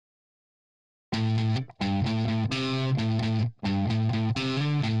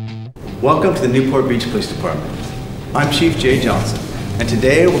Welcome to the Newport Beach Police Department. I'm Chief Jay Johnson, and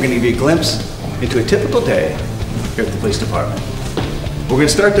today we're going to give you a glimpse into a typical day here at the police department. We're going to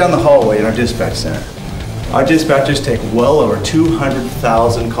start down the hallway in our dispatch center. Our dispatchers take well over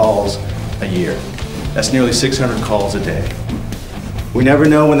 200,000 calls a year. That's nearly 600 calls a day. We never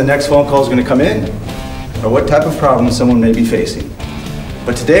know when the next phone call is going to come in or what type of problem someone may be facing.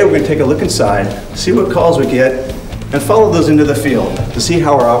 But today we're going to take a look inside, see what calls we get, and follow those into the field to see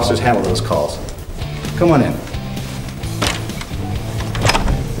how our officers handle those calls. Come on in.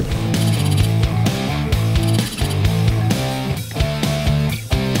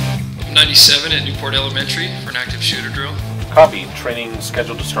 I'm 97 at Newport Elementary for an active shooter drill. Copy. Training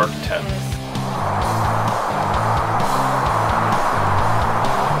scheduled to start at 10.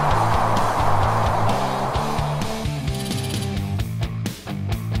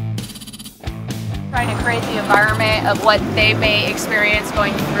 Trying to create the environment of what they may experience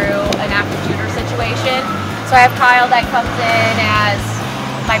going through an active shooter situation. So I have Kyle that comes in as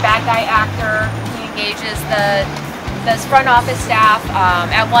my bad guy actor. He engages the front office staff.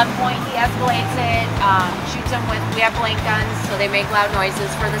 At one point he escalates it, shoots them with, we have blank guns, so they make loud noises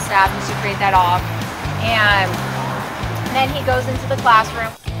for the staff just to create that off. And then he goes into the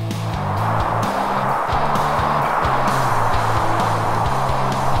classroom.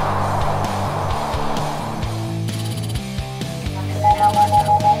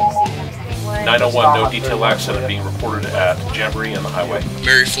 .901, no detail accident being reported at Jamboree and the highway.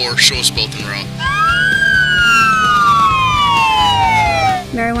 Mary 4, show us both en route.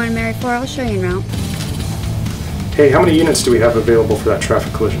 Mary 1 and Mary 4, I'll show you en route. Hey, how many units do we have available for that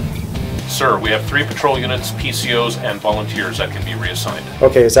traffic collision? Sir, we have 3 patrol units, PCOs, and volunteers that can be reassigned.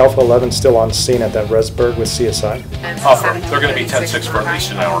 Okay, is Alpha 11 still on scene at that Resburg with CSI? Offer, they're going to be 10-6 for at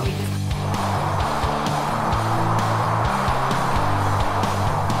least an hour.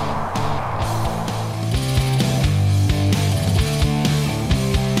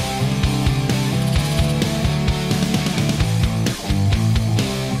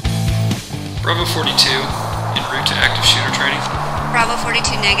 Bravo 42, en route to active shooter training. Bravo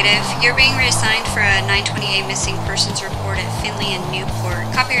 42 negative. You're being reassigned for a 928 missing persons report at Finley and Newport.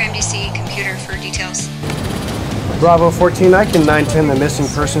 Copy your MDC computer for details. Bravo 14, I can 910 the missing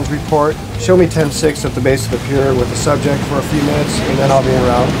persons report. Show me 10-6 at the base of the pier with the subject for a few minutes, and then I'll be en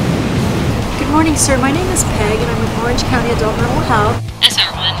route. Good morning, sir. My name is Peg, and I'm with Orange County Adult Mental Health.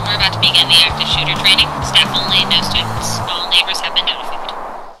 SR1, we're about to begin the active shooter training. Staff only, no students. All neighbors have been notified.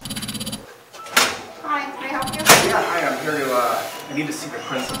 Yeah, hi, I'm here to, I need to see the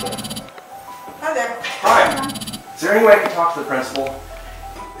principal. Hi there. Hi. Is there any way I can talk to the principal?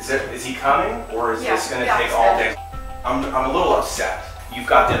 Is he coming, or is this going to take all day? I'm a little upset. You've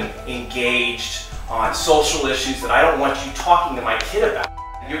got them engaged on social issues that I don't want you talking to my kid about.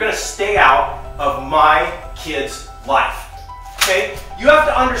 You're going to stay out of my kid's life, okay? You have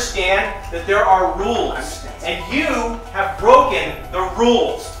to understand that there are rules, and you have broken the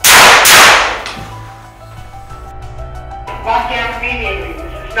rules. Lockdown immediately.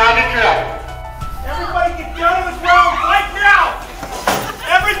 This is not a drill. Everybody get down on the ground right now!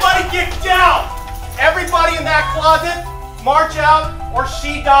 Everybody get down! Everybody in that closet, march out or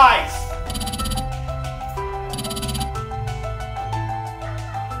she dies.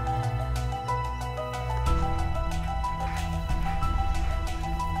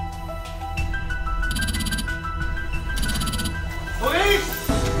 Police!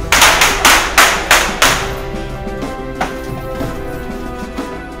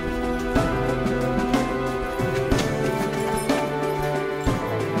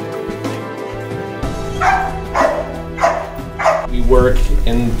 We work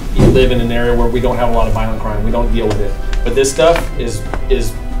and you live in an area where we don't have a lot of violent crime. We don't deal with it. But this stuff is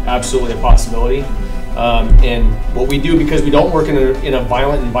absolutely a possibility. And what we do, because we don't work in a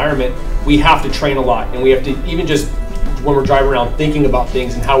violent environment, we have to train a lot. And we have to, even just when we're driving around, thinking about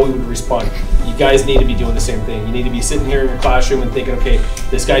things and how we would respond. You guys need to be doing the same thing. You need to be sitting here in your classroom and thinking, okay,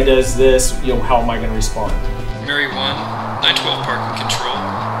 this guy does this, how am I going to respond? Mary 1, 912 parking control.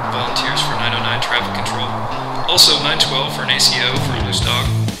 Volunteers for 909 traffic control. Also 912 for an ACO for a loose dog.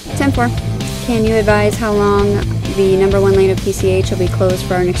 10-4, can you advise how long the number 1 lane of PCH will be closed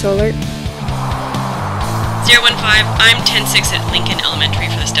for our next alert? 015, I'm 10-6 at Lincoln Elementary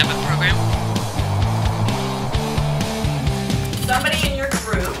for the step-up program. Somebody in your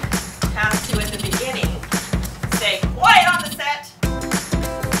group has to, at the beginning, say, quiet on the set.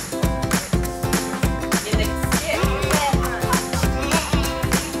 In the skit.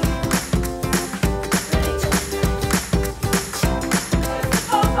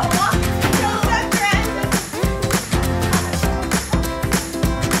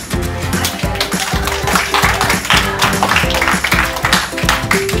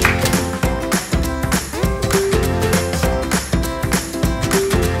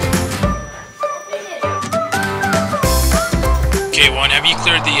 have you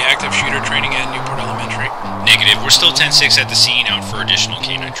cleared the active shooter training at Newport Elementary? Negative. We're still 10-6 at the scene, out for additional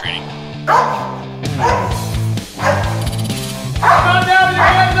canine training. Come down with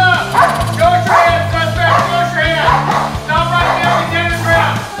your hands up! Show us your hands, suspect! Show us your hands! Stop right there and get the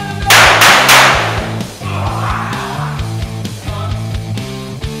ground!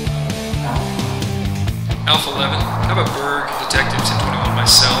 Alpha 11, how about Berg, Detective 1021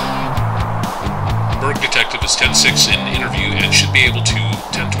 myself? Berg Detective is 10-6 in interview and should be able to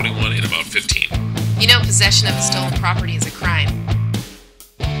 10-21 in about 15. You know possession of a stolen property is a crime.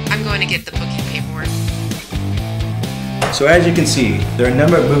 I'm going to get the booking paperwork. So as you can see, there are a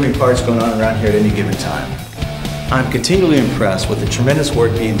number of moving parts going on around here at any given time. I'm continually impressed with the tremendous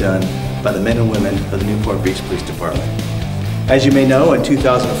work being done by the men and women of the Newport Beach Police Department. As you may know, in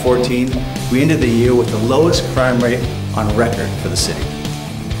 2014, we ended the year with the lowest crime rate on record for the city.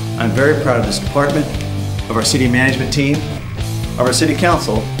 I'm very proud of this department, of our city management team, of our city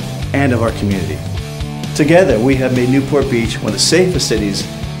council, and of our community. Together, we have made Newport Beach one of the safest cities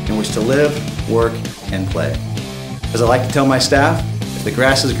in which to live, work, and play. As I like to tell my staff, if the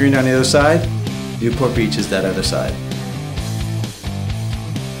grass is green on the other side, Newport Beach is that other side.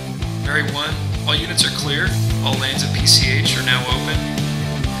 Mary 1, all units are clear. All lanes at PCH are now open.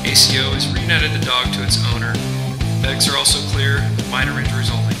 ACO has reunited the dog to its owner. Medics are also clear, minor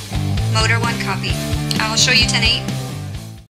injuries only. Motor 1 copy. I'll show you 10-8.